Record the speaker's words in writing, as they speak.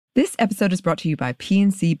This episode is brought to you by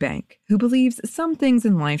PNC Bank, who believes some things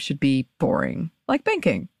in life should be boring, like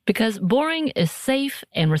banking. Because boring is safe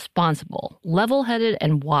and responsible, level-headed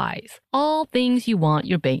and wise. All things you want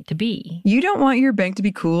your bank to be. You don't want your bank to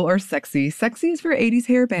be cool or sexy. Sexy is for 80s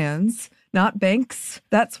hair bands, not banks.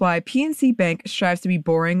 That's why PNC Bank strives to be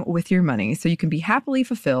boring with your money so you can be happily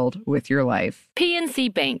fulfilled with your life.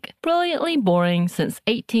 PNC Bank, brilliantly boring since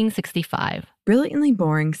 1865. Brilliantly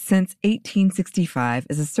Boring Since 1865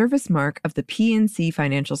 is a service mark of the PNC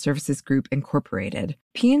Financial Services Group, Incorporated.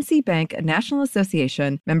 PNC Bank, a National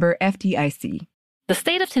Association, member FDIC. The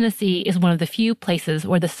state of Tennessee is one of the few places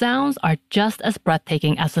where the sounds are just as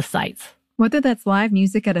breathtaking as the sights. Whether that's live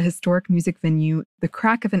music at a historic music venue, the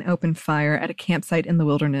crack of an open fire at a campsite in the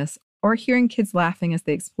wilderness, or hearing kids laughing as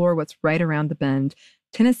they explore what's right around the bend,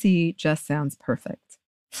 Tennessee just sounds perfect.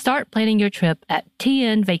 Start planning your trip at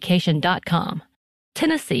tnvacation.com.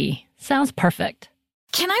 Tennessee sounds perfect.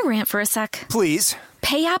 Can I rant for a sec? Please.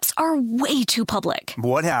 Pay apps are way too public.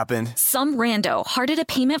 What happened? Some rando hearted a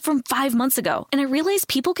payment from 5 months ago, and I realized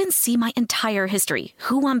people can see my entire history,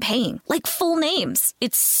 who I'm paying, like full names.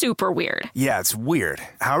 It's super weird. Yeah, it's weird.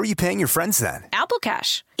 How are you paying your friends then? Apple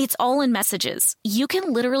Cash. It's all in messages. You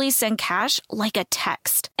can literally send cash like a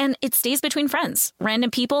text, and it stays between friends.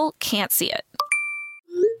 Random people can't see it.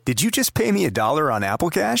 Did you just pay me $1 on Apple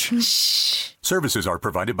Cash? Shh. Services are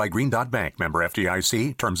provided by Green Dot Bank, member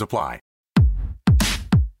FDIC. Terms apply.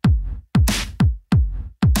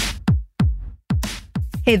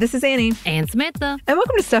 Hey, this is Annie. And Samantha. And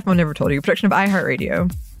welcome to Stuff Mom Never Told You, a production of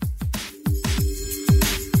iHeartRadio.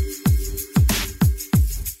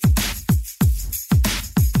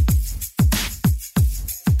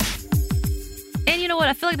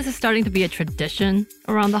 I feel like this is starting to be a tradition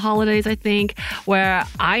around the holidays, I think, where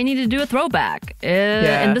I need to do a throwback.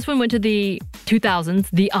 And this one went to the 2000s,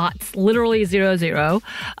 the aughts, literally 00,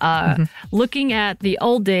 looking at the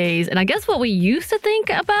old days. And I guess what we used to think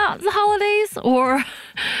about the holidays or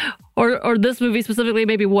this movie specifically,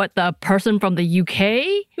 maybe what the person from the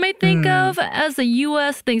UK may think of as the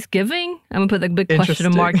U.S. Thanksgiving. I'm going to put the big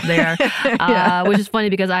question mark there, which is funny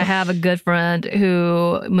because I have a good friend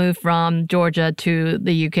who moved from Georgia to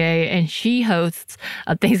the UK, and she hosts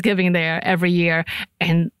a Thanksgiving there every year.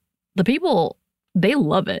 And the people, they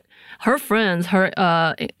love it. Her friends, her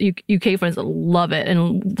UK friends love it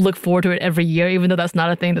and look forward to it every year, even though that's not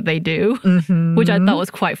a thing that they do, which I thought was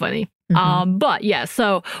quite funny. But yeah,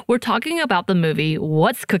 so we're talking about the movie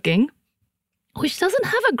What's Cooking, which doesn't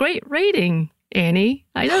have a great rating, Annie.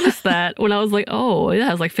 I noticed that when I was like, oh, it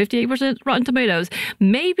has like 58% Rotten Tomatoes.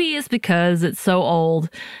 Maybe it's because it's so old.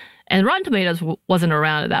 And Rotten Tomatoes wasn't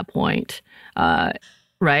around at that point,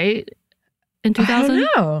 right? In 2000? I don't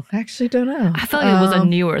know. I actually don't know. I felt like it was a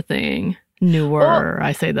newer thing.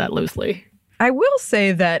 I say that loosely. I will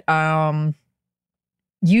say that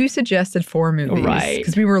you suggested 4 movies. Right.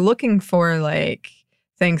 Because we were looking for, like,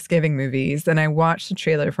 Thanksgiving movies, and I watched the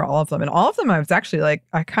trailer for all of them. And all of them, I was actually like,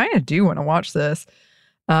 I kind of do want to watch this.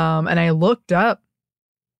 And I looked up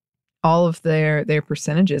all of their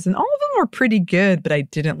percentages, and all of them were pretty good, but I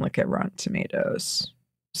didn't look at Rotten Tomatoes.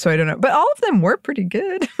 So I don't know. But all of them were pretty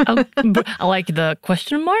good. I like the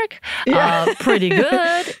question mark. Yeah. Pretty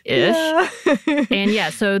good-ish. Yeah.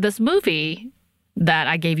 And so this movie that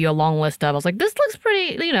I gave you a long list of, I was like, this looks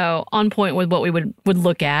pretty, on point with what we would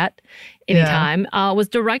look at anytime. Was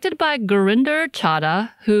directed by Gurinder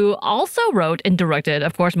Chadha, who also wrote and directed,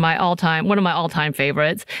 of course, one of my all-time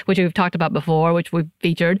favorites, which we've talked about before, which we've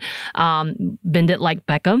featured, Bend It Like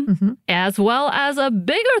Beckham, as well as a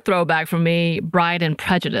bigger throwback for me, Pride and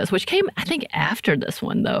Prejudice, which came, I think, after this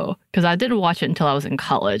one, though, because I didn't watch it until I was in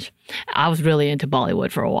college. I was really into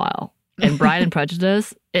Bollywood for a while. And Pride and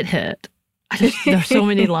Prejudice, it hit. There's so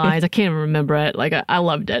many lines. I can't even remember it. Like, I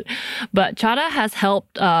loved it. But Chadha has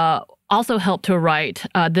also helped to write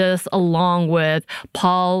this along with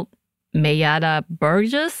Paul Mayada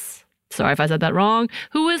Burgess. Sorry if I said that wrong.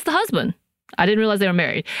 Who is the husband? I didn't realize they were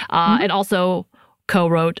married. And also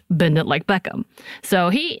co-wrote Bend It Like Beckham. So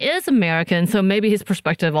he is American, so maybe his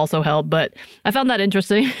perspective also helped. But I found that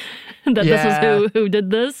interesting that this is who did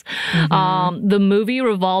this. The movie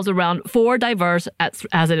revolves around 4 diverse,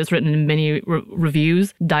 as it is written in many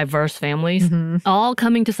reviews, diverse families, all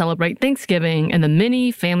coming to celebrate Thanksgiving and the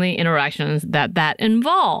many family interactions that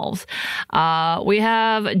involves. We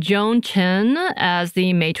have Joan Chen as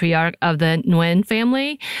the matriarch of the Nguyen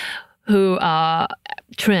family, who,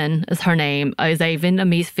 Trin is her name, is a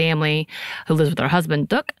Vietnamese family who lives with her husband,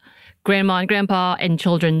 Duc, grandma and grandpa, and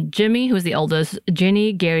children Jimmy, who's the oldest,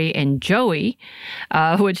 Jenny, Gary, and Joey,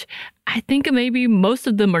 which I think maybe most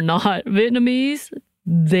of them are not Vietnamese.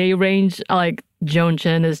 They range, like, Joan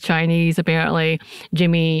Chen is Chinese, apparently.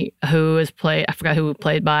 Jimmy, I forgot who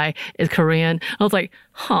played by, is Korean. I was like,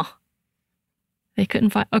 huh. They couldn't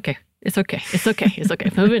find, okay. It's okay.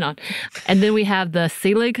 Moving on. And then we have the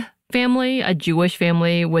Selig family, a Jewish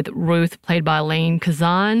family with Ruth, played by Elaine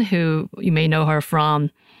Kazan, who you may know her from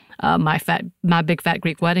My Big Fat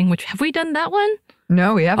Greek Wedding, which, have we done that one?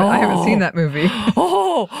 No, we haven't. I haven't seen that movie.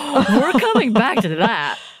 We're coming back to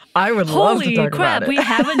that. I would love to talk Holy crap, about it. we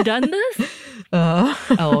haven't done this?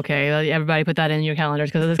 Oh, okay. Everybody put that in your calendars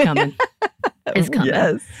because it's coming. It's coming.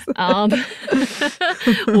 Yes.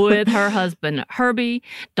 With her husband, Herbie,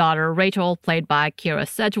 daughter, Rachel, played by Kira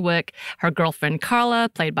Sedgwick, her girlfriend, Carla,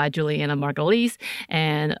 played by Juliana Margulies,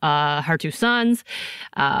 and her two sons,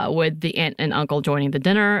 with the aunt and uncle joining the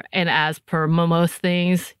dinner. And as per most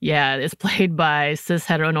things, it's played by cis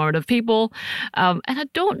heteronormative people. And I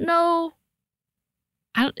don't know,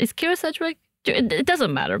 is Kira Sedgwick? It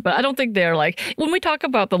doesn't matter, but I don't think they're like, when we talk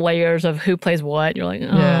about the layers of who plays what, you're like,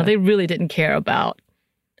 they really didn't care about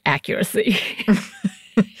accuracy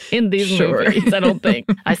in these movies. I don't think.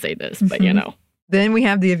 I say this, but you know. Then we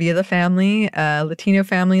have the Avila family, a Latino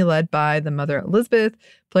family led by the mother Elizabeth,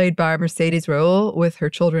 played by Mercedes Raul, with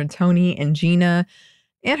her children Tony and Gina,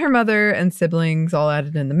 and her mother and siblings all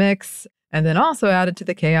added in the mix. And then also added to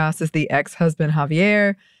the chaos is the ex-husband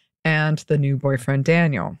Javier and the new boyfriend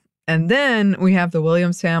Daniel. And then we have the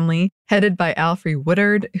Williams family, headed by Alfre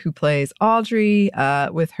Woodard, who plays Audrey,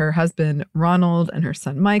 with her husband Ronald and her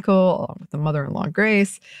son Michael, along with the mother-in-law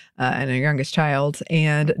Grace and her youngest child.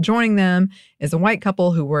 And joining them is a white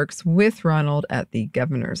couple who works with Ronald at the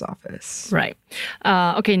governor's office. Right.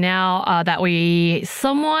 Okay, now that we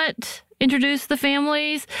somewhat introduced the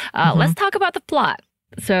families, let's talk about the plot.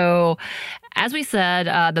 So, as we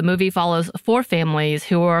said, the movie follows four families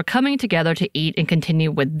who are coming together to eat and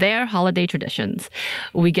continue with their holiday traditions.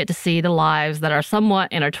 We get to see the lives that are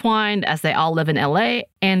somewhat intertwined as they all live in LA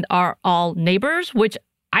and are all neighbors, which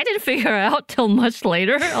I didn't figure out till much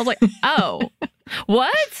later. I was like, oh,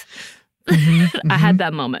 what? I had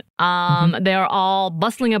that moment. They're all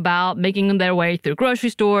bustling about, making their way through grocery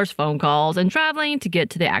stores, phone calls, and traveling to get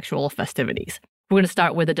to the actual festivities. We're going to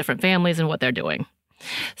start with the different families and what they're doing.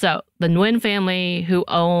 So the Nguyen family, who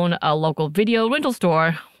own a local video rental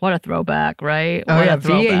store, what a throwback, right? Oh, what yeah, a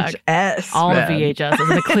throwback. VHS. All man. the VHS.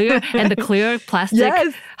 And the clear plastic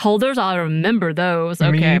holders, I remember those.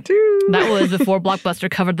 Okay. Me too. That was before Blockbuster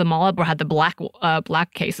covered them all up or had the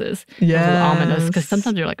black cases. Yes. It was ominous because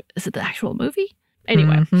sometimes you're like, is it the actual movie?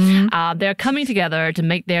 Anyway, they're coming together to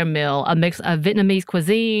make their meal, a mix of Vietnamese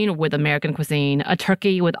cuisine with American cuisine, a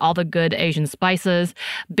turkey with all the good Asian spices,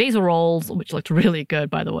 basil rolls, which looked really good,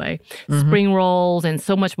 by the way, spring rolls, and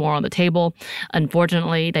so much more on the table.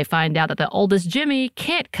 Unfortunately, they find out that the oldest Jimmy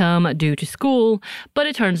can't come due to school, but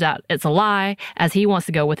it turns out it's a lie, as he wants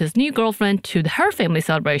to go with his new girlfriend to her family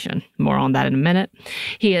celebration. More on that in a minute.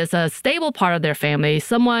 He is a stable part of their family,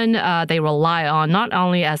 someone they rely on not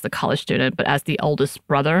only as the college student, but as the oldest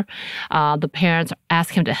brother. The parents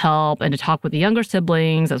ask him to help and to talk with the younger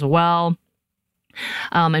siblings as well.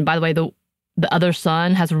 And by the way, the other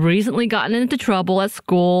son has recently gotten into trouble at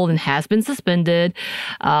school and has been suspended.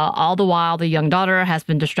 All the while, the young daughter has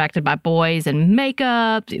been distracted by boys and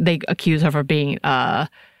makeup. They accuse her for being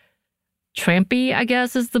trampy, I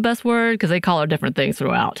guess is the best word, because they call her different things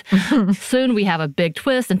throughout. Soon we have a big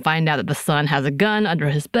twist and find out that the son has a gun under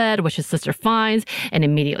his bed, which his sister finds and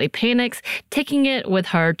immediately panics, taking it with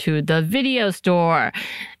her to the video store.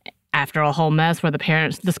 After a whole mess where the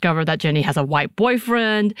parents discover that Jenny has a white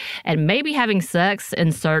boyfriend and maybe having sex,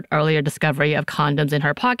 insert earlier discovery of condoms in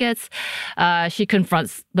her pockets, she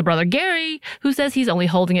confronts the brother Gary, who says he's only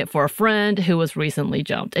holding it for a friend who was recently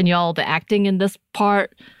jumped. And y'all, the acting in this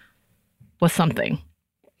part was something.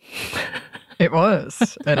 It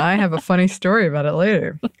was. And I have a funny story about it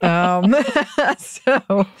later.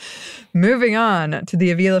 So, moving on to the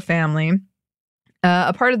Avila family.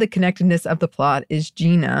 A part of the connectedness of the plot is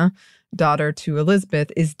Gina, daughter to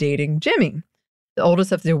Elizabeth, is dating Jimmy, the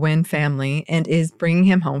oldest of the Nguyen family, and is bringing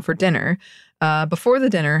him home for dinner. Before the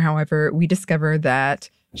dinner, however, we discover that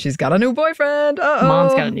she's got a new boyfriend. Uh-oh.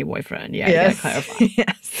 Mom's got a new boyfriend. Yeah, yes. You gotta clarify.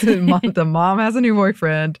 Yes. The mom has a new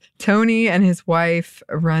boyfriend. Tony and his wife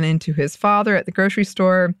run into his father at the grocery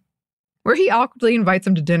store, where he awkwardly invites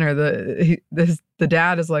him to dinner. The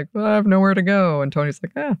dad is like, well, I have nowhere to go. And Tony's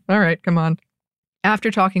like, all right, come on.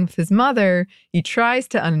 After talking with his mother, he tries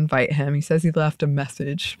to uninvite him. He says he left a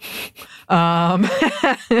message because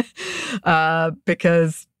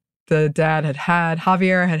the dad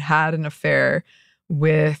Javier had an affair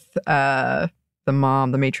with the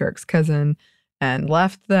mom, the matriarch's cousin, and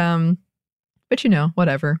left them. But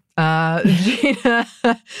whatever. Gina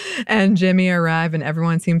and Jimmy arrive, and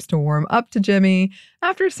everyone seems to warm up to Jimmy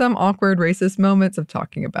after some awkward racist moments of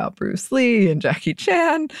talking about Bruce Lee and Jackie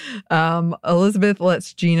Chan. Elizabeth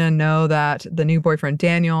lets Gina know that the new boyfriend,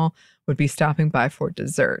 Daniel, would be stopping by for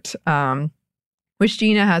dessert, which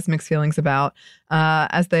Gina has mixed feelings about.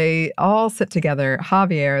 As they all sit together,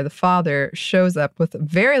 Javier, the father, shows up with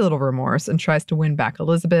very little remorse and tries to win back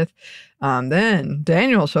Elizabeth. Then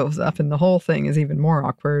Daniel shows up, and the whole thing is even more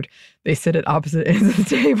awkward. They sit at opposite ends of the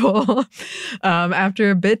table.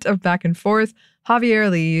 After a bit of back and forth,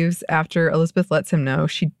 Javier leaves after Elizabeth lets him know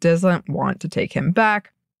she doesn't want to take him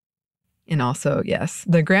back. And also, yes,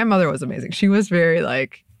 the grandmother was amazing. She was very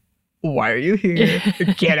like, why are you here?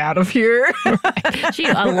 Get out of here. Right.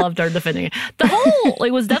 I loved her defending it.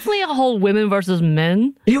 It was definitely a whole women versus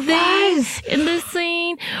men thing in this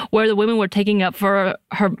scene where the women were taking up for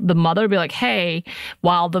the mother to be like, hey,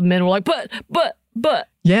 while the men were like, but.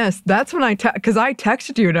 Yes, that's when because I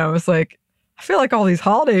texted you and I was like, I feel like all these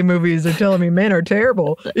holiday movies are telling me men are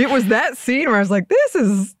terrible. It was that scene where I was like, this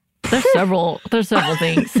is... There's several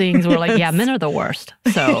scenes where like, yeah, men are the worst.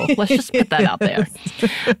 So let's just put that out there.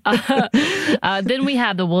 Then we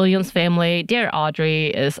have the Williams family. Dear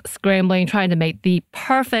Audrey is scrambling, trying to make the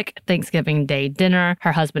perfect Thanksgiving Day dinner.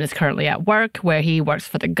 Her husband is currently at work, where he works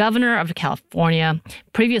for the governor of California.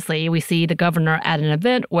 Previously, we see the governor at an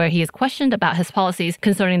event where he is questioned about his policies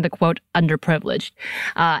concerning the, quote, underprivileged.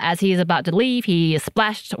 As he is about to leave, he is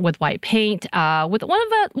splashed with white paint, with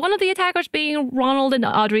one of the attackers being Ronald and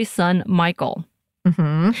Audrey's son, Michael.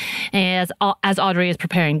 Mm-hmm. As Audrey is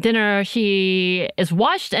preparing dinner, she is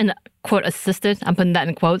watched and, quote, assisted, I'm putting that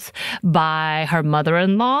in quotes, by her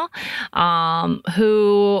mother-in-law,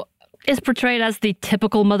 who is portrayed as the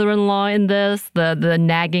typical mother-in-law in this, the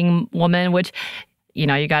nagging woman, which... you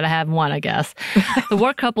got to have one, I guess. The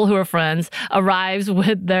work couple who are friends arrives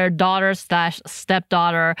with their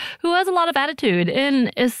daughter/stepdaughter who has a lot of attitude and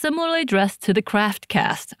is similarly dressed to the Kraft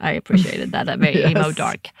cast. I appreciated that. That made emo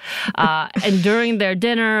dark. And during their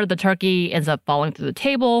dinner, the turkey ends up falling through the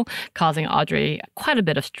table, causing Audrey quite a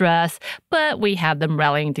bit of stress. But we have them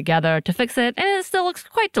rallying together to fix it, and it still looks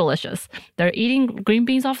quite delicious. They're eating green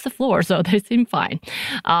beans off the floor, so they seem fine.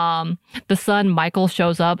 The son, Michael,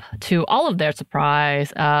 shows up to all of their surprise.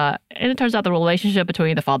 And it turns out the relationship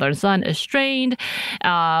between the father and son is strained,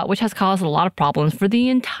 which has caused a lot of problems for the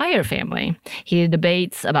entire family. Heated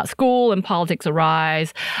debates about school and politics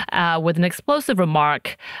arise, with an explosive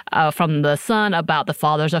remark from the son about the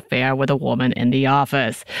father's affair with a woman in the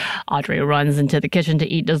office. Audrey runs into the kitchen to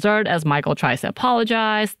eat dessert as Michael tries to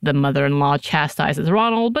apologize. The mother-in-law chastises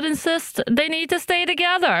Ronald, but insists they need to stay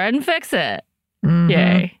together and fix it. Mm-hmm.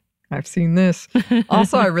 Yay. I've seen this.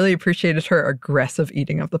 Also, I really appreciated her aggressive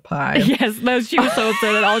eating of the pie. Yes, no, she was so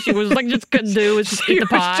upset that all she was like just couldn't do was just eat the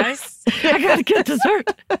pie. I gotta get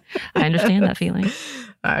dessert. I understand that feeling.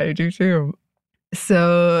 I do too.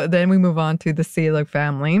 So then we move on to the Salo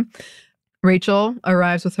family. Rachel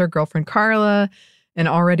arrives with her girlfriend Carla, and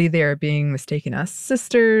already they are being mistaken as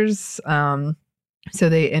sisters. So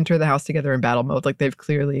they enter the house together in battle mode. Like they've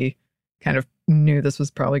clearly kind of knew this was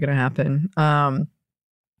probably going to happen.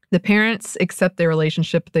 The parents accept their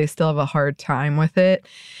relationship, but they still have a hard time with it.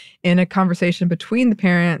 In a conversation between the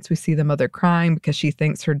parents, we see the mother crying because she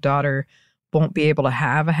thinks her daughter won't be able to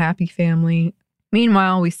have a happy family.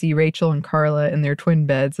 Meanwhile, we see Rachel and Carla in their twin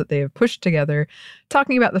beds that they have pushed together,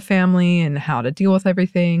 talking about the family and how to deal with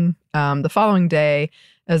everything. The following day,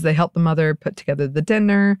 as they help the mother put together the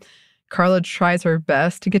dinner, Carla tries her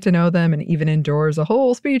best to get to know them and even endures a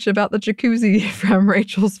whole speech about the jacuzzi from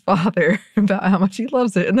Rachel's father, about how much he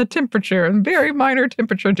loves it and the temperature and very minor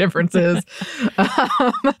temperature differences.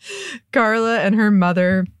 Carla and her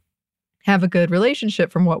mother have a good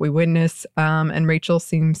relationship from what we witness, and Rachel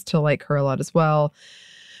seems to like her a lot as well,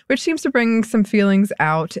 which seems to bring some feelings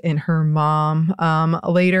out in her mom.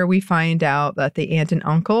 Later, we find out that the aunt and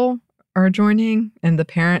uncle are joining, and the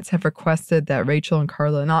parents have requested that Rachel and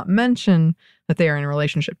Carla not mention that they are in a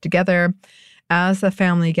relationship together. As the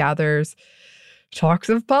family gathers, talks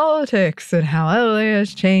of politics and how LA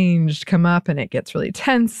has changed come up, and it gets really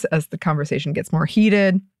tense as the conversation gets more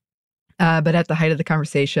heated. But at the height of the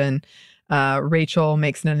conversation, Rachel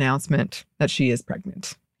makes an announcement that she is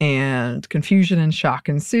pregnant. And confusion and shock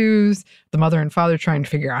ensues. The mother and father trying to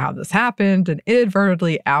figure out how this happened and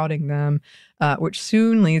inadvertently outing them, which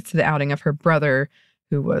soon leads to the outing of her brother,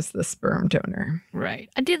 who was the sperm donor. Right.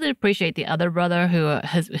 I did appreciate the other brother who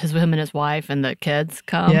him and his wife and the kids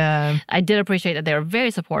come. Yeah. I did appreciate that they were very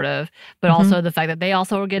supportive, but also the fact that they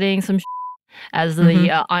also were getting some as the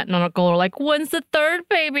aunt and uncle are like, when's the third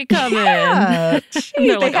baby coming? Yeah. Jeez, And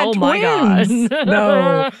they're like, oh my God.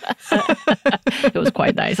 No. It was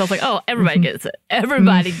quite nice. I was like, oh, everybody gets it.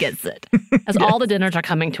 Everybody gets it. As all the dinners are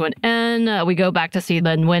coming to an end, we go back to see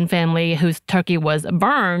the Nguyen family whose turkey was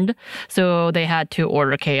burned. So they had to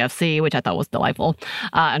order KFC, which I thought was delightful.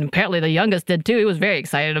 And apparently the youngest did too. He was very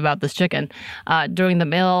excited about this chicken. During the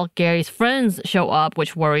meal, Gary's friends show up,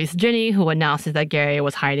 which worries Jenny, who announces that Gary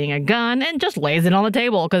was hiding a gun and just lays it on the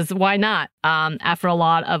table because why not? After a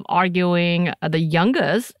lot of arguing, the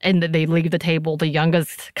youngest, and they leave the table, the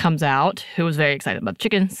youngest comes out, who was very excited about the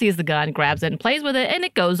chicken, sees the gun, grabs it and plays with it, and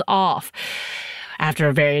it goes off. After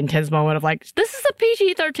a very intense moment of like, this is a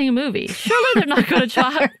PG-13 movie. Surely they're not going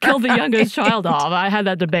to kill the youngest child off. I had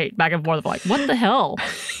that debate back and forth of like, what the hell?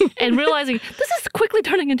 And realizing this is quickly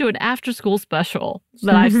turning into an after-school special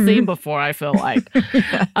that I've seen before, I feel like.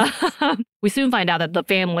 We soon find out that the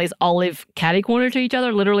families all live catty-corner to each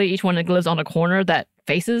other. Literally, each one lives on a corner that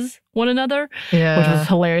faces one another, which was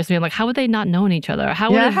hilarious to me. I'm like, how would they not know each other? How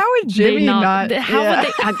would Jimmy not? How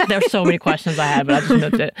would they? There's so many questions I had, but I just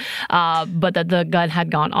missed it. But that the gun had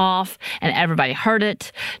gone off and everybody heard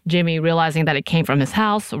it. Jimmy, realizing that it came from his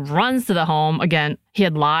house, runs to the home. Again, he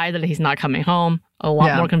had lied that he's not coming home. A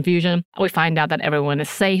lot more confusion. We find out that everyone is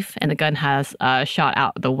safe and the gun has shot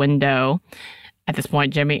out the window. At this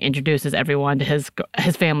point, Jimmy introduces everyone to his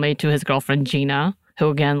family to his girlfriend, Gina, who,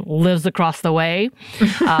 again, lives across the way,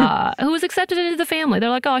 who was accepted into the family. They're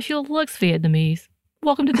like, oh, she looks Vietnamese.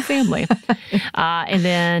 Welcome to the family. And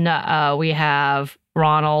then we have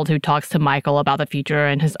Ronald, who talks to Michael about the future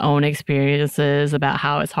and his own experiences about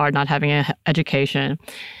how it's hard not having an education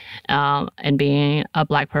and being a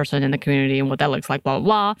Black person in the community and what that looks like, blah,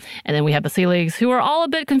 blah, blah. And then we have the Seeligs, who are all a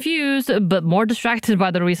bit confused, but more distracted by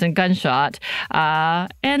the recent gunshot. And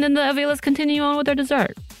then the Avilas continue on with their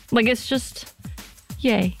dessert. Like, it's just...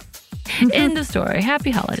 yay. End of story.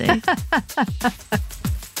 Happy holidays.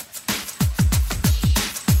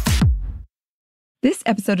 This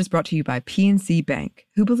episode is brought to you by PNC Bank,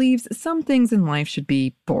 who believes some things in life should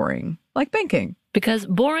be boring, like banking. Because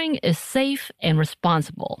boring is safe and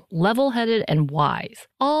responsible, level-headed and wise.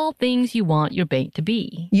 All things you want your bank to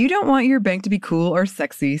be. You don't want your bank to be cool or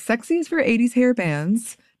sexy. Sexy is for 80s hair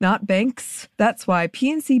bands, not banks. That's why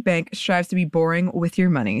PNC Bank strives to be boring with your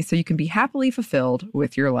money so you can be happily fulfilled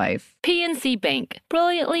with your life. PNC Bank,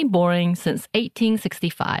 brilliantly boring since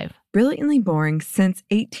 1865. Brilliantly Boring Since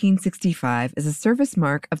 1865 is a service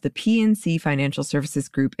mark of the PNC Financial Services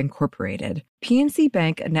Group, Incorporated. PNC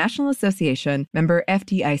Bank, a National Association, member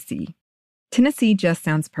FDIC. Tennessee just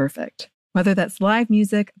sounds perfect. Whether that's live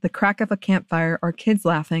music, the crack of a campfire, or kids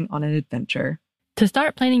laughing on an adventure. To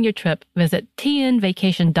start planning your trip, visit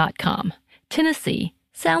tnvacation.com. Tennessee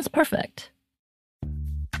sounds perfect.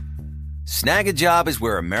 Snag a Job is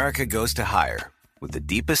where America goes to hire, with the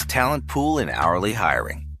deepest talent pool in hourly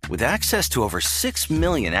hiring. With access to over 6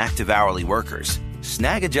 million active hourly workers,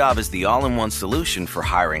 Snag a Job is the all-in-one solution for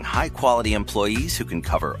hiring high-quality employees who can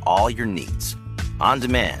cover all your needs. On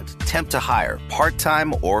demand, temp to hire,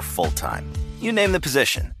 part-time or full-time. You name the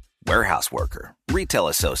position. Warehouse worker, retail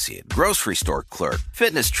associate, grocery store clerk,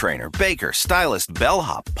 fitness trainer, baker, stylist,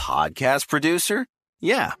 bellhop, podcast producer.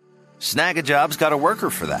 Yeah, Snag a Job's got a worker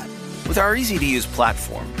for that. With our easy-to-use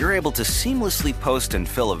platform, you're able to seamlessly post and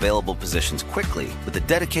fill available positions quickly with a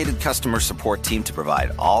dedicated customer support team to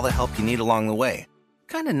provide all the help you need along the way.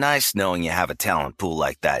 Kind of nice knowing you have a talent pool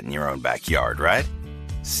like that in your own backyard, right?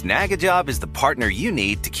 Snag a Job is the partner you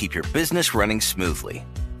need to keep your business running smoothly.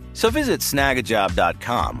 So visit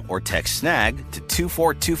snagajob.com or text SNAG to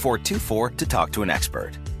 242424 to talk to an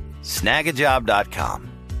expert.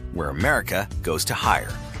 Snagajob.com, where America goes to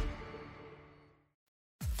hire.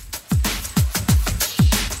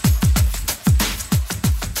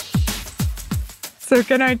 So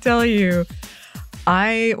can I tell you,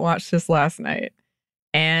 I watched this last night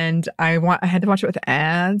and I had to watch it with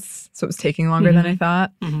ads. So it was taking longer than I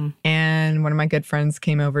thought. And one of my good friends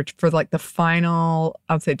came over for like the final,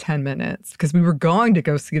 I would say 10 minutes, because we were going to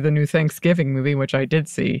go see the new Thanksgiving movie, which I did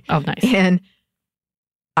see. Oh, nice. And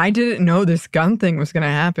I didn't know this gun thing was going to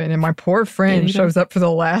happen. And my poor friend shows up for the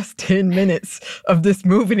last 10 minutes of this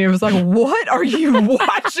movie. And it was like, what are you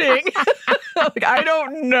watching? Like, I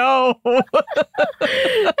don't know.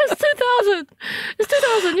 It's 2000. It's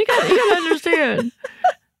 2000. You gotta understand.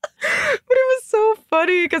 But it was so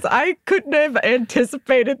funny because I couldn't have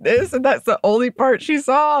anticipated this. And that's the only part she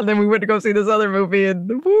saw. And then we went to go see this other movie.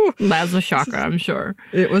 And woo, that was a shocker, I'm sure.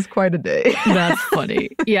 It was quite a day. That's funny.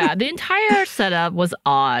 Yeah, the entire setup was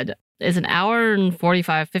odd. It's an hour and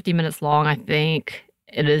 50 minutes long, I think.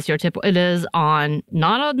 It is your typical. It is on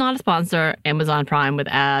not a sponsor, Amazon Prime with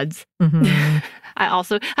ads. Mm-hmm.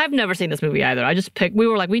 I've never seen this movie either. I just picked. We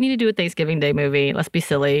were like, we need to do a Thanksgiving Day movie. Let's be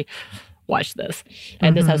silly. Watch this.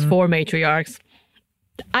 And this has 4 matriarchs.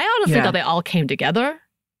 I honestly thought they all came together.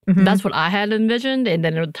 Mm-hmm. That's what I had envisioned, and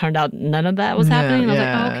then it turned out none of that was happening. And I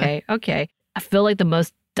was like, oh, okay. I feel like the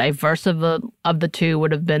most diverse of the two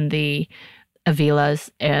would have been the Avilas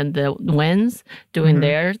and the Wins doing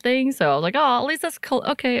their thing. So I was like, oh, at least that's cool.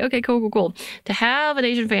 Okay, cool. To have an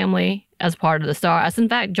Asian family as part of the star, as in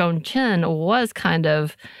fact, Joan Chen was kind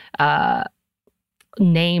of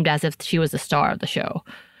named as if she was the star of the show,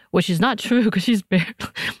 which is not true because she's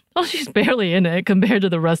barely in it compared to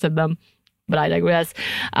the rest of them. But I digress.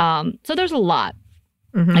 So there's a lot.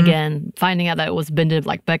 Mm-hmm. Again, finding out that it was Bended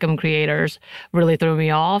like Beckham creators really threw me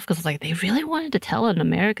off because it's like, they really wanted to tell an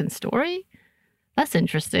American story? That's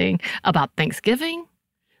interesting. About Thanksgiving?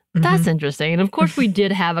 That's interesting. And of course, we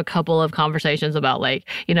did have a couple of conversations about like,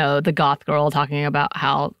 the goth girl talking about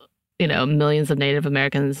how, millions of Native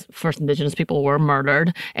Americans, First Indigenous people were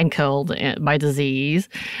murdered and killed by disease.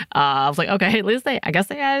 I was like, okay, at least I guess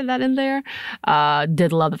they added that in there.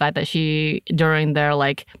 Did love the fact that she, during their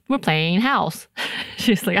like, we're playing house.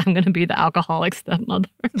 She's like, I'm going to be the alcoholic stepmother,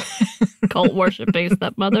 cult worshiping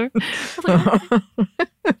stepmother. I was like,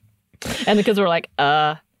 oh. And the kids were like,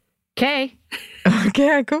 okay.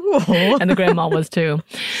 Okay, cool. And the grandma was too.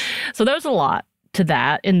 So there's a lot to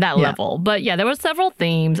that in that level. But yeah, there were several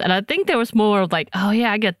themes. And I think there was more of like, oh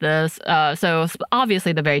yeah, I get this. So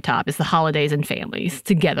obviously the very top is the holidays and families,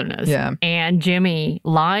 togetherness. Yeah. And Jimmy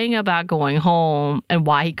lying about going home and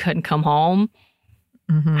why he couldn't come home.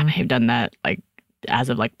 Mm-hmm. I may have done that like as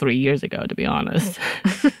of like 3 years ago, to be honest.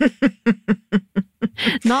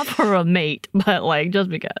 Not for a mate, but like just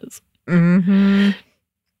because. Mm-hmm.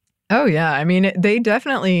 Oh yeah. I mean,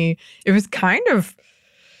 it was kind of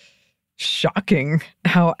shocking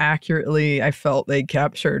how accurately I felt they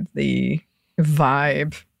captured the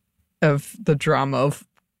vibe of the drama of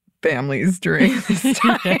families during this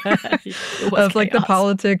time. Of like the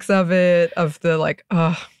politics of it, of the like,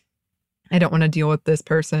 I don't want to deal with this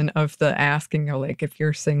person, of the asking, like, if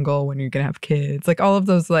you're single, when you're going to have kids, like all of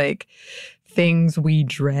those like things we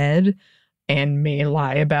dread and may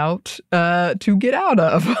lie about to get out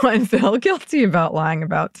of and feel guilty about lying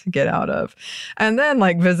about to get out of. And then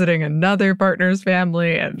like visiting another partner's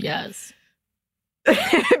family and yes,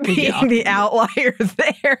 being the outlier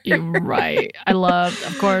there. You're right. I loved,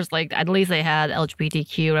 of course, like at least they had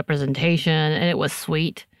LGBTQ representation and it was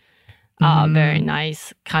sweet. Very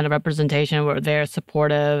nice kind of representation where they're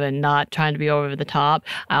supportive and not trying to be over the top.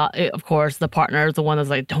 Of course, the partner is the one that's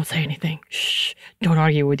like, don't say anything. Shh. Don't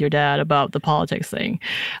argue with your dad about the politics thing,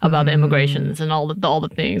 about the immigrations and all the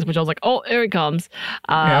things, which I was like, oh, here it comes.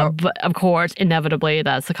 But of course, inevitably,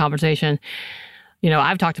 that's the conversation.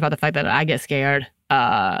 I've talked about the fact that I get scared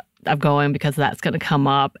of going because that's going to come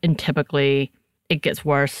up, and typically it gets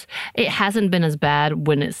worse. It hasn't been as bad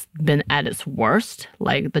when it's been at its worst.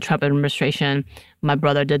 Like the Trump administration, my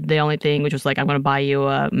brother did the only thing, which was like, I'm going to buy you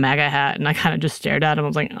a MAGA hat. And I kind of just stared at him. I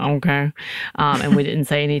was like, okay. And we didn't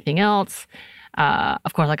say anything else.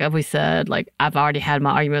 Of course, like we said, like I've already had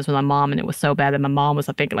my arguments with my mom, and it was so bad that my mom was,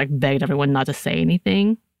 I think, like begged everyone not to say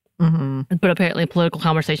anything. Mm-hmm. But apparently political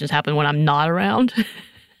conversations happen when I'm not around.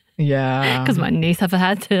 Yeah. Because my niece had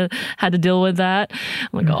to deal with that.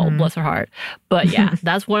 I'm like, oh, bless her heart. But yeah,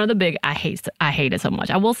 that's one of the big, I hate it so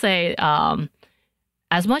much. I will say,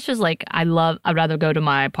 as much as like I'd rather go to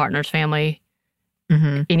my partner's family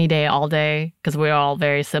any day, all day, because we're all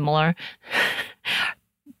very similar.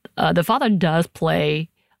 The father does play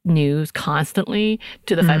news constantly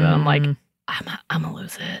to the fact that I'm like, I'm going to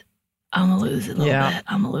lose it. I'm going to lose it a little bit.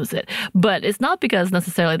 I'm going to lose it. But it's not because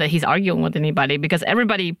necessarily that he's arguing with anybody, because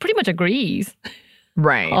everybody pretty much agrees.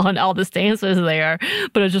 Right. On all the stances there.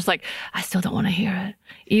 But it's just like, I still don't want to hear it.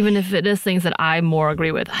 Even if it is things that I more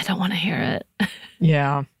agree with, I don't want to hear it.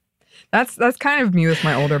 Yeah. That's kind of me with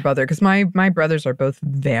my older brother, because my brothers are both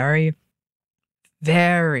very,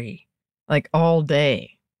 very, like all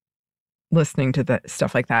day listening to that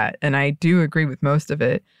stuff like that. And I do agree with most of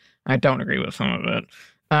it. I don't agree with some of it.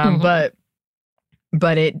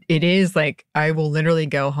 But it is like, I will literally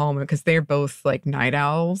go home because they're both like night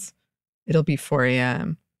owls. It'll be 4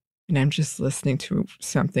 a.m. and I'm just listening to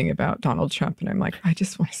something about Donald Trump. And I'm like, I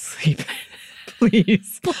just want to sleep.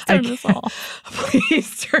 Please. Turn this off.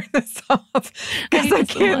 Please turn this off. Because I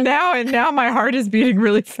can't now. And now my heart is beating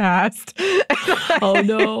really fast. Oh,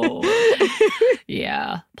 no.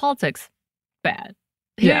 Yeah. Politics, bad.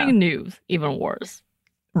 Hearing news, even worse.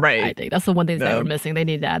 Right. I think that's the one thing that we're missing. They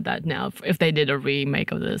need to add that now. If they did a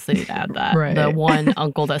remake of this, they need to add that. Right. The one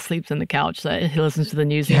uncle that sleeps in the couch that he listens to the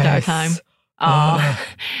news the entire time.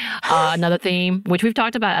 Another theme, which we've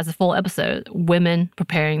talked about as a full episode, women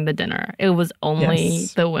preparing the dinner. It was only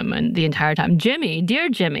the women the entire time. Jimmy, dear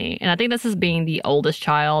Jimmy, and I think this is being the oldest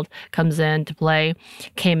child, comes in to play,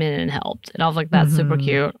 came in and helped. And I was like, that's super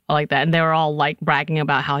cute. I like that. And they were all like bragging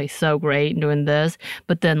about how he's so great doing this.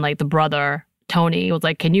 But then like the brother, Tony, was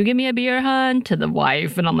like, can you give me a beer, hun? To the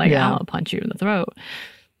wife. And I'm like, I'll punch you in the throat.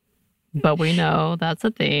 But we know that's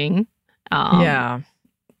a thing.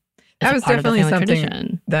 That was definitely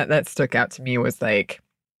something that stuck out to me, was like,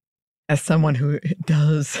 as someone who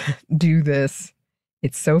does do this,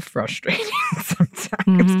 it's so frustrating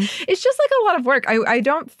sometimes. It's just like a lot of work. I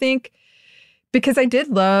don't think, because I did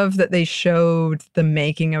love that they showed the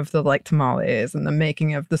making of the like tamales and the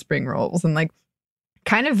making of the spring rolls, and like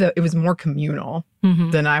kind of it was more communal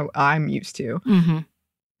than I'm used to.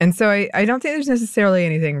 And so I don't think there's necessarily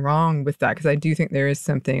anything wrong with that, because I do think there is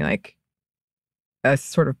something like a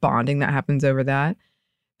sort of bonding that happens over that.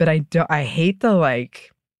 But I hate the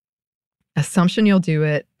like assumption you'll do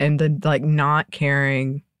it and then like not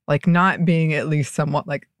caring, like not being at least somewhat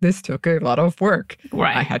like, this took a lot of work.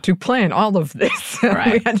 Right. I had to plan all of this.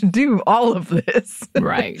 Right. We had to do all of this.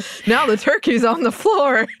 Right. Now the turkey's on the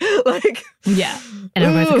floor. Like, yeah. And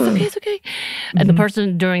everybody's like, it's okay. And the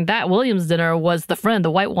person during that Williams dinner was the friend, the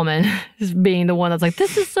white woman, being the one that's like,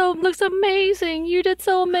 this is looks amazing. You did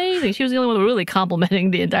so amazing. She was the only one really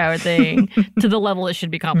complimenting the entire thing to the level it should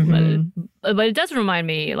be complimented. But it does remind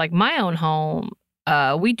me, like my own home,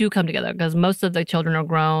 we do come together because most of the children are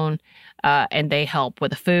grown and they help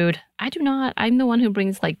with the food. I do not. I'm the one who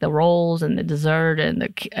brings like the rolls and the dessert and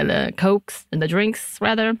the Cokes and the drinks,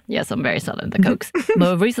 rather. Yes, I'm very southern, the Cokes.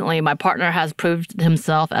 But recently, my partner has proved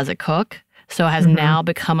himself as a cook, so has now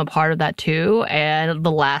become a part of that too. And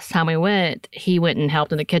the last time we went, he went and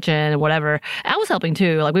helped in the kitchen and whatever. I was helping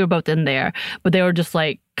too. Like we were both in there, but they were just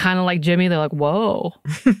like kind of like Jimmy. They're like, whoa.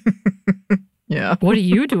 Yeah. What are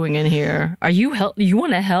you doing in here? Are you you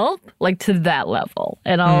want to help? Like to that level.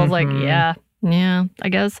 And I was like, yeah, I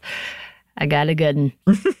guess I got a good one.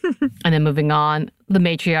 And then moving on, the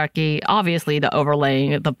matriarchy, obviously the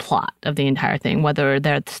overlaying the plot of the entire thing, whether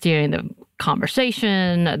they're steering the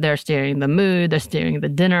conversation, they're steering the mood, they're steering the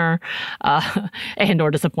dinner, and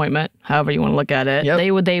or disappointment, however you want to look at it. Yep.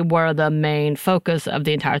 They were the main focus of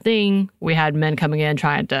the entire thing. We had men coming in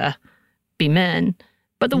trying to be men,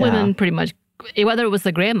 but the women pretty much, whether it was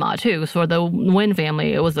the grandma too, for the Wynn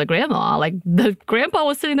family, it was the grandma. Like the grandpa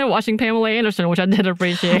was sitting there watching Pamela Anderson, which I did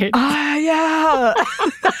appreciate. Yeah.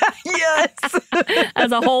 Yes.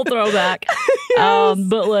 As a whole throwback. Yes.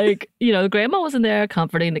 But like, you know, the grandma was in there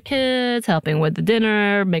comforting the kids, helping with the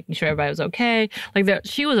dinner, making sure everybody was okay. Like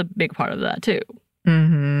she was a big part of that too.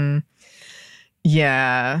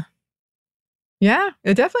 Yeah. Yeah,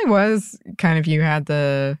 it definitely was kind of, you had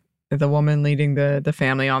the woman leading the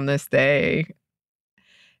family on this day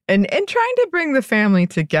and trying to bring the family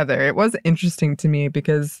together. It was interesting to me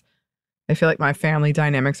because I feel like my family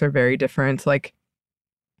dynamics are very different. Like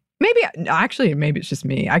maybe it's just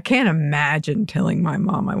me. I can't imagine telling my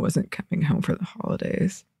mom I wasn't coming home for the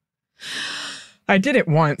holidays. I did it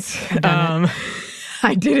once.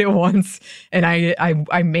 I did it once, and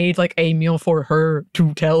I made like a meal for her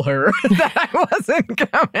to tell her that I wasn't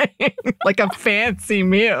coming, like a fancy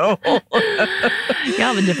meal. You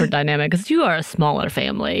have a different dynamic because you are a smaller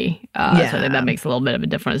family, so I think that makes a little bit of a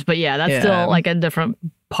difference. But yeah, that's still like a different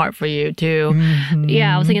part for you too.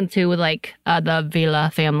 Yeah, I was thinking too with like the Vila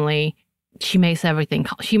family. She makes everything.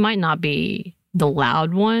 She might not be the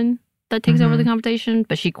loud one that takes over the conversation,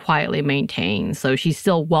 but she quietly maintains. So she's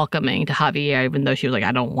still welcoming to Javier, even though she was like,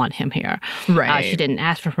 I don't want him here. Right. She didn't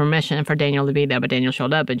ask for permission for Daniel to be there, but Daniel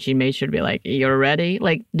showed up and she made sure to be like, you're ready?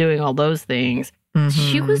 Like doing all those things.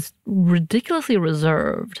 She was ridiculously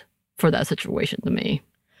reserved for that situation to me.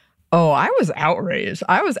 Oh, I was outraged.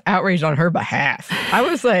 I was outraged on her behalf. I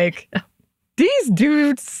was like, these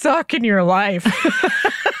dudes suck in your life.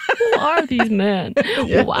 Who are these men?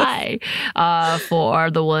 Yes. Why?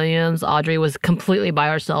 For the Williams, Audrey was completely by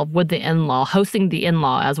herself with the in-law, hosting the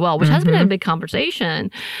in-law as well, which has been a big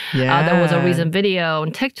conversation. Yeah. There was a recent video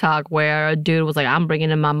on TikTok where a dude was like, I'm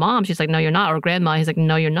bringing in my mom. She's like, no, you're not. Or grandma. He's like,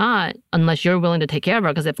 no, you're not, unless you're willing to take care of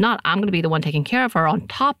her. Because if not, I'm going to be the one taking care of her on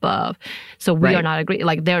top of. So we are not agreeing.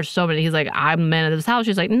 Like, there's so many. He's like, I'm the man of this house.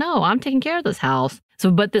 She's like, no, I'm taking care of this house. So,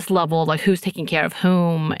 but this level of like who's taking care of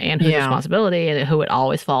whom and whose responsibility and who it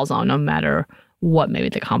always falls on, no matter what maybe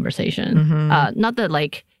the conversation. Not that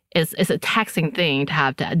like it's a taxing thing to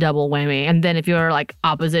have to double whammy. And then if you're like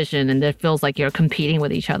opposition and it feels like you're competing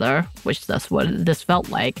with each other, which that's what this felt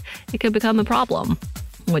like, it could become a problem,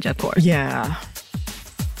 which of course. Yeah.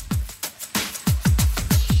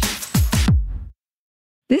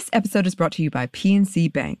 This episode is brought to you by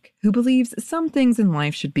PNC Bank, who believes some things in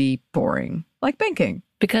life should be boring, like banking.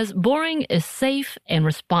 Because boring is safe and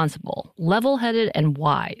responsible, level-headed and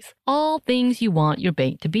wise. All things you want your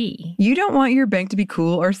bank to be. You don't want your bank to be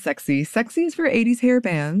cool or sexy. Sexy is for 80s hair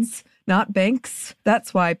bands, not banks.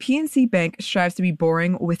 That's why PNC Bank strives to be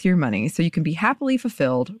boring with your money so you can be happily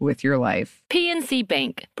fulfilled with your life. PNC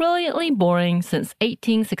Bank, brilliantly boring since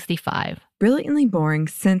 1865. Brilliantly Boring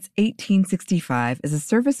Since 1865 is a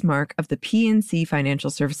service mark of the PNC Financial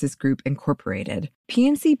Services Group, Incorporated.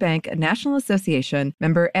 PNC Bank, a National Association,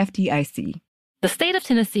 member FDIC. The state of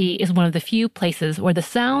Tennessee is one of the few places where the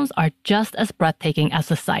sounds are just as breathtaking as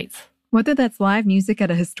the sights. Whether that's live music at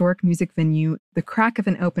a historic music venue, the crack of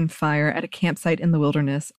an open fire at a campsite in the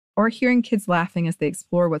wilderness, or hearing kids laughing as they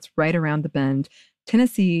explore what's right around the bend,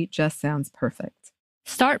 Tennessee just sounds perfect.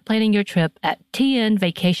 Start planning your trip at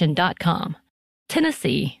tnvacation.com.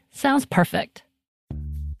 Tennessee sounds perfect.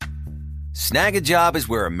 Snag a Job is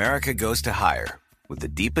where America goes to hire, with the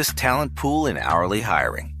deepest talent pool in hourly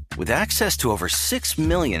hiring. With access to over 6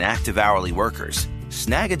 million active hourly workers,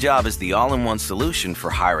 Snag a Job is the all-in-one solution for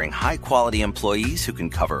hiring high-quality employees who can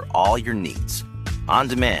cover all your needs. On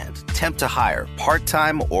demand, temp to hire,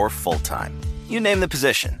 part-time or full-time. You name the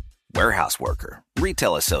position. Warehouse worker,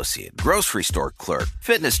 retail associate, grocery store clerk,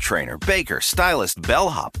 fitness trainer, baker, stylist,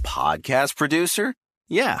 bellhop, podcast producer.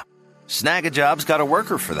 Yeah, Snag a Job's got a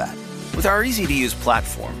worker for that. With our easy-to-use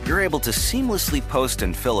platform, you're able to seamlessly post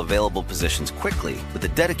and fill available positions quickly with a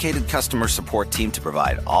dedicated customer support team to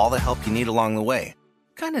provide all the help you need along the way.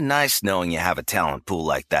 Kind of nice knowing you have a talent pool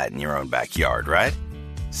like that in your own backyard, right?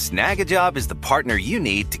 Snag a Job is the partner you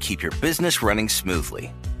need to keep your business running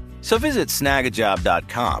smoothly. So visit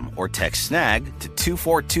snagajob.com or text snag to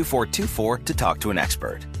 242424 to talk to an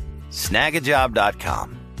expert.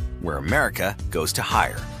 Snagajob.com, where America goes to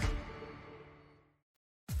hire.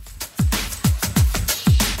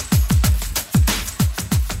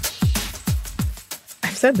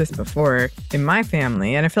 I've said this before. In my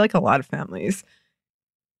family, and I feel like a lot of families,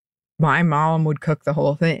 my mom would cook the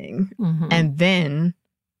whole thing. Mm-hmm. And then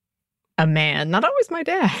a man, not always my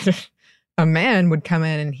dad, a man would come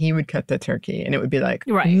in and he would cut the turkey. And it would be like,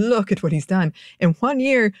 Right. Look at what he's done. And one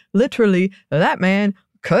year, literally, that man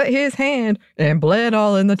cut his hand and bled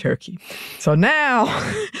all in the turkey. So now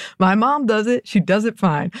my mom does it. She does it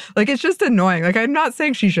fine. Like, it's just annoying. Like, I'm not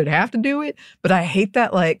saying she should have to do it, but I hate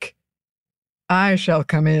that, like, I shall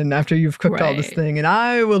come in after you've cooked all this Right. thing and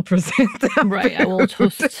I will present them. Right, I will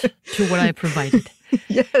toast to what I provided.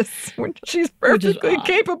 Yes, when she's Which is perfectly odd.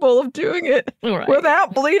 capable of doing it Right.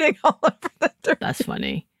 without bleeding all over the turkey. That's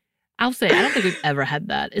funny. I'll say, I don't think we've ever had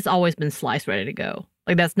that. It's always been sliced, ready to go.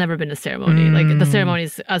 Like, that's never been a ceremony. Like, the ceremony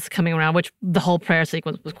is us coming around, which the whole prayer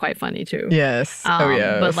sequence was quite funny, too. Yes.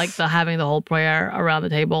 Yes. But, like, having the whole prayer around the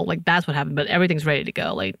table, like, that's what happened. But everything's ready to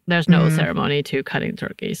go. Like, there's no ceremony to cutting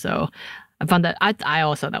turkey. So I found that, I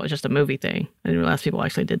always thought that was just a movie thing. I didn't realize people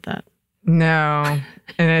actually did that. No.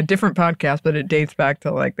 And a different podcast, but it dates back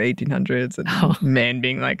to like the 1800s and Oh. men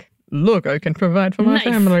being like, look, I can provide for my Nice.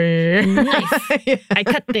 family. Nice. Yeah. I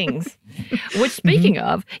cut things. Which, speaking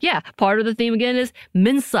of, yeah, part of the theme again is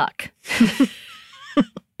men suck.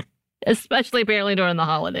 Especially apparently during the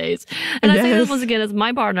holidays. And I say this Yes. once again as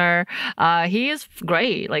my partner, he is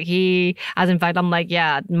great. Like, in fact, I'm like,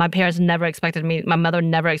 yeah, my parents never expected me, my mother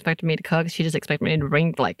never expected me to cook. She just expected me to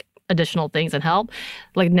bring like additional things and help.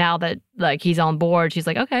 Like, now that like he's on board, she's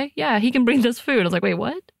like, okay, yeah, he can bring this food. I was like, wait,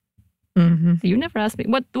 what? Mm-hmm. You never asked me.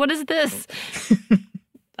 What is this?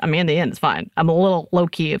 I mean, in the end, it's fine. I'm a little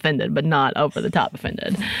low-key offended, but not over-the-top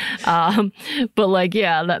offended. But, like,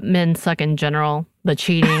 yeah, that men suck in general. The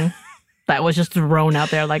cheating, that was just thrown out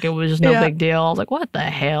there like it was just no Yeah. big deal. I was like, what the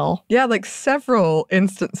hell? Yeah, like several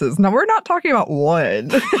instances. Now, we're not talking about one.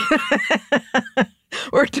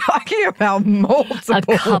 We're talking about multiple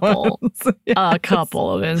A couple. ones. A couple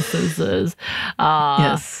of instances.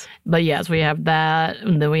 Yes. But yes, we have that.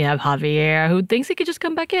 And then we have Javier, who thinks he could just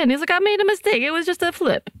come back in. He's like, I made a mistake. It was just a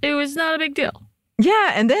flip. It was not a big deal.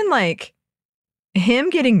 Yeah, and then like him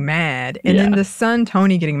getting mad and then Yeah. the son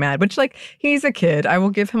Tony getting mad, which like he's a kid. I will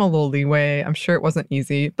give him a little leeway. I'm sure it wasn't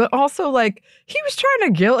easy. But also like he was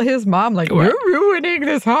trying to guilt his mom like, Right. we're ruining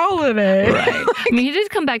this holiday. Right. I mean, he did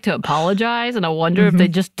come back to apologize, and I wonder if they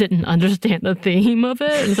just didn't understand the theme of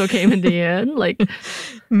it, and so came in the end. Like,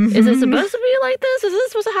 Is it supposed to be like this?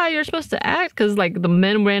 Is this how you're supposed to act? Because like the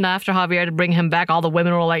men ran after Javier to bring him back. All the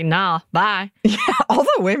women were like, nah, bye. Yeah, all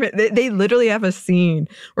the women, they literally have a scene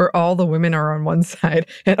where all the women are on one side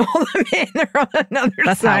and all the men are on another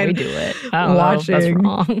That's side. how we do it. I don't know if that's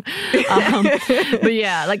wrong. But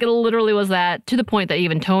yeah, like it literally was that, to the point that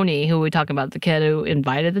even Tony, who we talk about, the kid who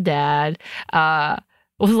invited the dad,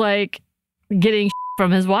 was like getting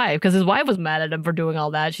from his wife because his wife was mad at him for doing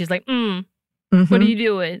all that. She's like, what are you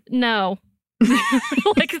doing? No.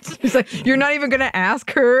 Like, She's like, you're not even going to ask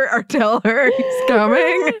her or tell her he's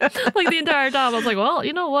coming? Like the entire time, I was like, well,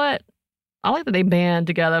 you know what? I like that they band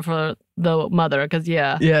together for the mother because,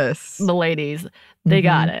 yes, the ladies, they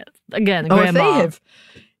got it. Again, grandma.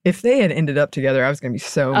 If they had ended up together, I was going to be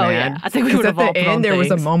so mad. Yeah. I think we would have all at the end, there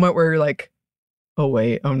was a moment where you're like, oh,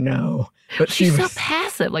 wait, oh, no. But she's so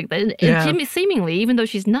passive, like that. And Jimmy, seemingly, even though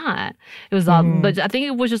she's not, it was. But I think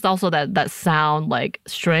it was just also that sound, like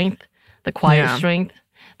strength, the quiet strength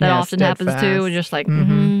that often happens too. And just like,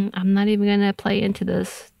 I'm not even gonna play into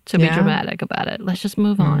this to be dramatic about it. Let's just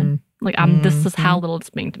move on. Like this is how little it's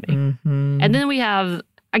being to me. And then we have,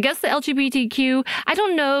 I guess, the LGBTQ. I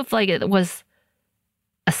don't know if like it was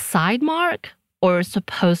a side mark or it's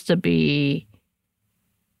supposed to be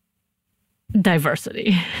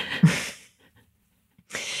diversity.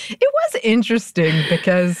 It was interesting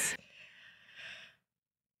because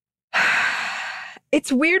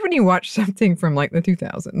it's weird when you watch something from like the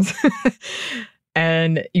 2000s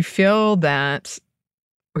and you feel that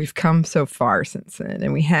we've come so far since then,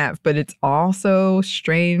 and we have, but it's also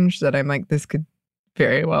strange that I'm like, this could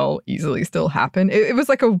very well easily still happen. It was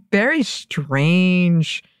like a very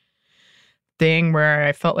strange thing where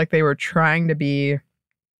I felt like they were trying to be.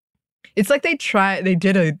 It's like they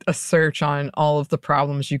did a search on all of the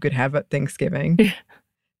problems you could have at Thanksgiving.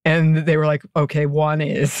 And they were like, okay, one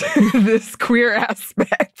is this queer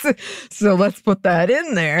aspect. So let's put that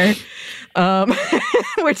in there.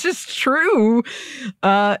 Which is true.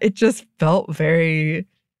 It just felt very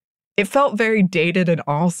dated and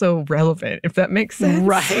also relevant, if that makes sense.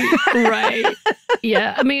 Right.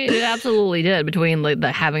 Yeah. I mean, it absolutely did, between like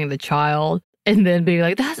having the child and then being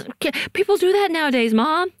like, people do that nowadays,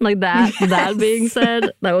 Mom. Like that. Yes. That being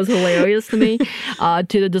said, that was hilarious to me. To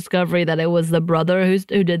the discovery that it was the brother who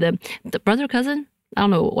did the brother, cousin. I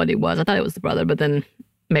don't know what he was. I thought it was the brother, but then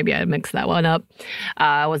maybe I mixed that one up.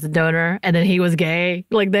 Was the donor, and then he was gay.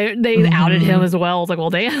 Like they outed him as well. I was like,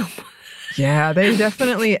 well, damn. Yeah, they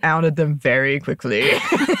definitely outed them very quickly.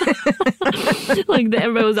 Like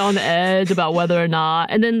everybody was on the edge about whether or not.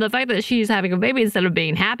 And then the fact that she's having a baby instead of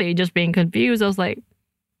being happy, just being confused, I was like,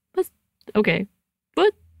 okay.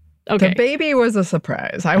 What? Okay. The baby was a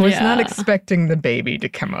surprise. I was not expecting the baby to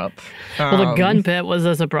come up. Well, the gun pit was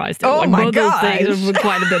a surprise too. Oh like, my both gosh. Those things were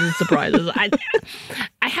quite a bit of surprises.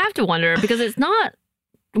 I have to wonder, because it's not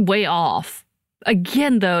way off.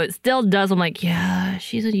 Again, though, it still does. I'm like, yeah,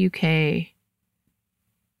 she's a UK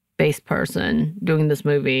based person doing this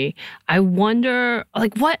movie. I wonder,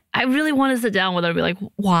 like, what? I really want to sit down with her and be like,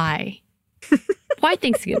 why? Why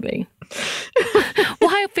Thanksgiving?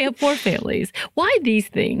 Why poor families? Why these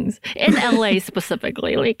things in LA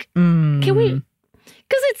specifically? Like, can we?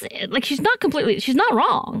 Because it's like she's not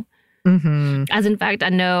wrong. As in fact, I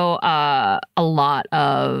know a lot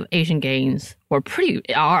of Asian gays are pretty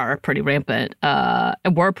rampant.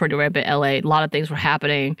 Were pretty rampant in LA. A lot of things were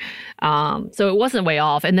happening, so it wasn't way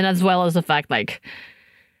off. And then as well as the fact, like,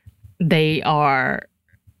 they are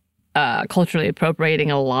culturally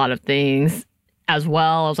appropriating a lot of things as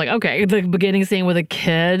well. I was like, okay, the beginning scene with a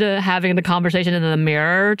kid having the conversation in the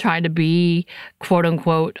mirror, trying to be quote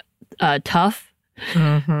unquote tough.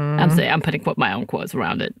 I'm putting my own quotes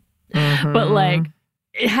around it. But like,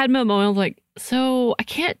 it had me a moment of like, so I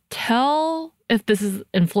can't tell if this is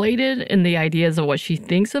inflated in the ideas of what she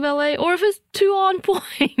thinks of LA or if it's too on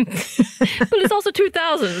point. But it's also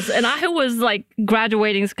 2000s, and I was like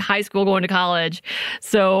graduating high school, going to college,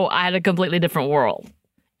 so I had a completely different world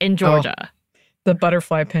in Georgia. Oh, the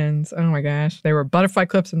butterfly pins. Oh my gosh. There were butterfly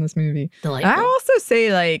clips in this movie. Delightful. I also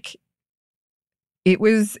say, like, it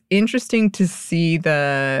was interesting to see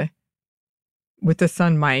with the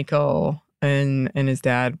son Michael and his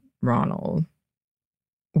dad Ronald,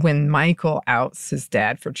 when Michael outs his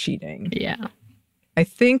dad for cheating. Yeah. I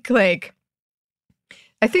think that's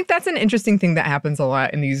an interesting thing that happens a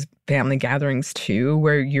lot in these family gatherings too,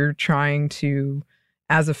 where you're trying to,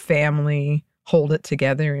 as a family, hold it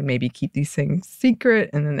together and maybe keep these things secret,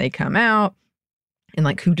 and then they come out, and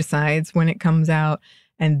like, who decides when it comes out?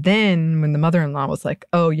 And then when the mother-in-law was like,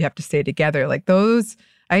 oh, you have to stay together, like those,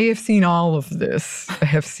 I have seen all of this. I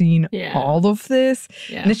have seen all of this.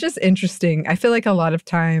 Yeah. And it's just interesting. I feel like a lot of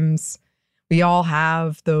times we all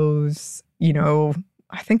have those, you know,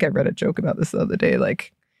 I think I read a joke about this the other day.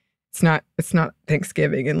 Like, it's not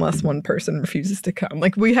Thanksgiving unless one person refuses to come.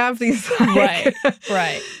 Like, we have these like,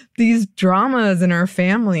 right. these dramas in our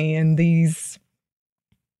family and these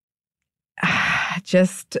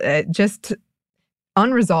just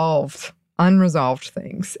unresolved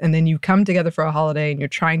things. And then you come together for a holiday and you're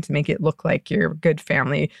trying to make it look like you're a good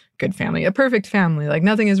family, a perfect family, like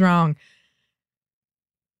nothing is wrong.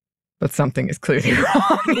 But something is clearly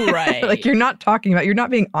wrong. Right. Like, you're not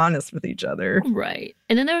being honest with each other. Right.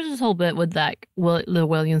 And then there was this whole bit with that, the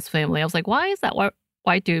Williams family. I was like, why is that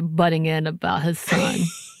white dude butting in about his son?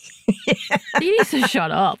 He needs to shut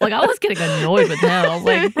up. Like, I was getting annoyed with him. I was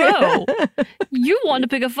like, bro, you want to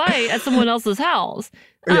pick a fight at someone else's house.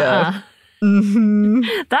 Yeah. Mm-hmm.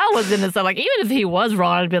 That was in itself. Like, even if he was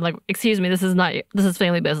wrong, I'd been like, excuse me, this is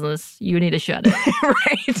family business. You need to shut it.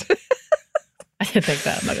 Right. I didn't think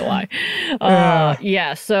that. I'm not gonna lie.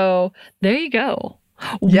 Yeah. So there you go.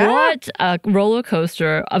 Yeah. What a roller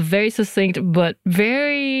coaster! A very succinct but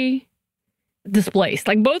very displaced.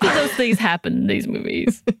 Like, both of those things happen in these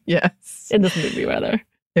movies. Yes. In this movie, rather.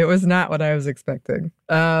 It was not what I was expecting.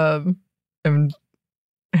 And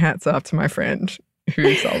hats off to my friend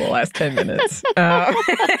who saw the last 10 minutes. Are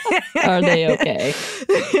they okay?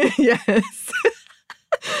 Yes.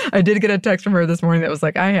 I did get a text from her this morning that was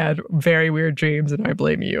like, I had very weird dreams and I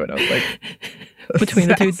blame you. And I was like, between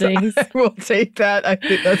the two things, we'll take that. I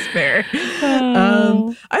think that's fair.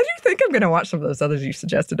 I do think I'm going to watch some of those others you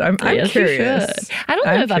suggested. I'm yes, curious. I don't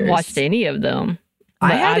know if I've watched any of them.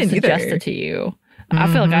 I hadn't suggested to you. I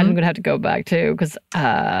feel like I'm going to have to go back too, because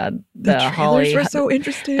the trailers were so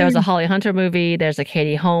interesting. There was a Holly Hunter movie. There's a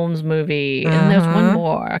Katie Holmes movie, and there's one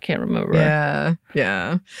more. I can't remember.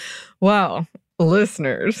 Yeah. Well,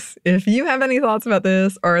 listeners, if you have any thoughts about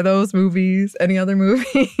this or those movies, any other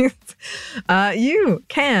movies, you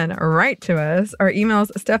can write to us. Our email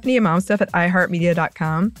is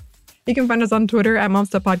stephanie@momstuff@iheartmedia.com. You can find us on Twitter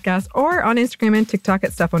 @MomStuffPodcast or on Instagram and TikTok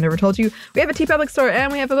 @StuffOneNeverToldYou. Never Told You. We have a TeePublic store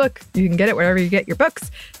and we have a book. You can get it wherever you get your books.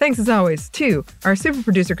 Thanks as always to our super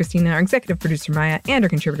producer Christina, our executive producer Maya, and our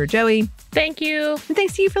contributor Joey. Thank you. And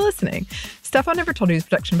thanks to you for listening. Stuff I Never Told You is a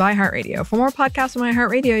production by iHeartRadio. For more podcasts on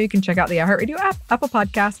iHeartRadio, you can check out the iHeartRadio app, Apple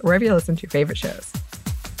Podcasts, or wherever you listen to your favorite shows.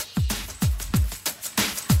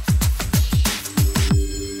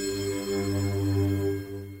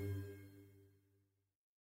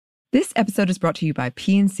 This episode is brought to you by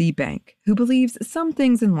PNC Bank, who believes some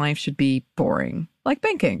things in life should be boring, like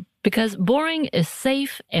banking. Because boring is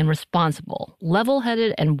safe and responsible,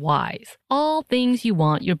 level-headed and wise. All things you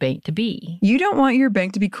want your bank to be. You don't want your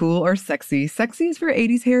bank to be cool or sexy. Sexy is for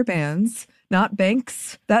 80s hair bands, not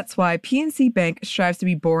banks. That's why PNC Bank strives to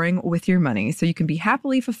be boring with your money so you can be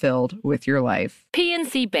happily fulfilled with your life.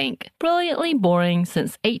 PNC Bank, brilliantly boring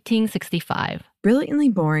since 1865. Brilliantly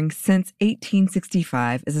Boring Since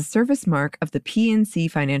 1865 is a service mark of the PNC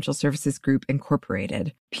Financial Services Group,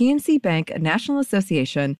 Incorporated. PNC Bank, a National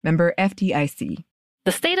Association, member FDIC.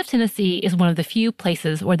 The state of Tennessee is one of the few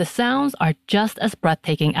places where the sounds are just as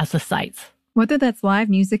breathtaking as the sights. Whether that's live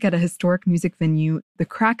music at a historic music venue, the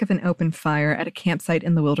crack of an open fire at a campsite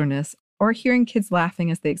in the wilderness, or hearing kids laughing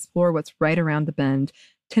as they explore what's right around the bend,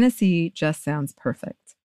 Tennessee just sounds perfect.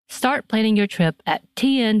 Start planning your trip at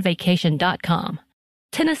tnvacation.com.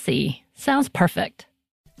 Tennessee sounds perfect.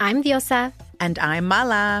 I'm Diosa. And I'm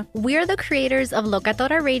Mala. We're the creators of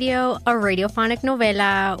Locatora Radio, a radiophonic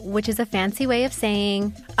novela, which is a fancy way of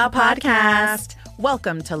saying a podcast.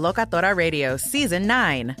 Welcome to Locatora Radio Season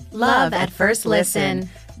 9. Love at First Listen.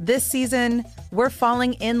 This season, we're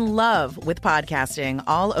falling in love with podcasting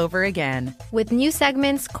all over again. With new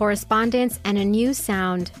segments, correspondence, and a new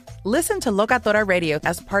sound. Listen to Locatora Radio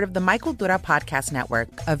as part of the My Cultura Podcast Network.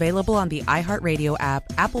 Available on the iHeartRadio app,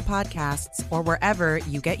 Apple Podcasts, or wherever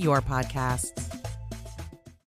you get your podcasts.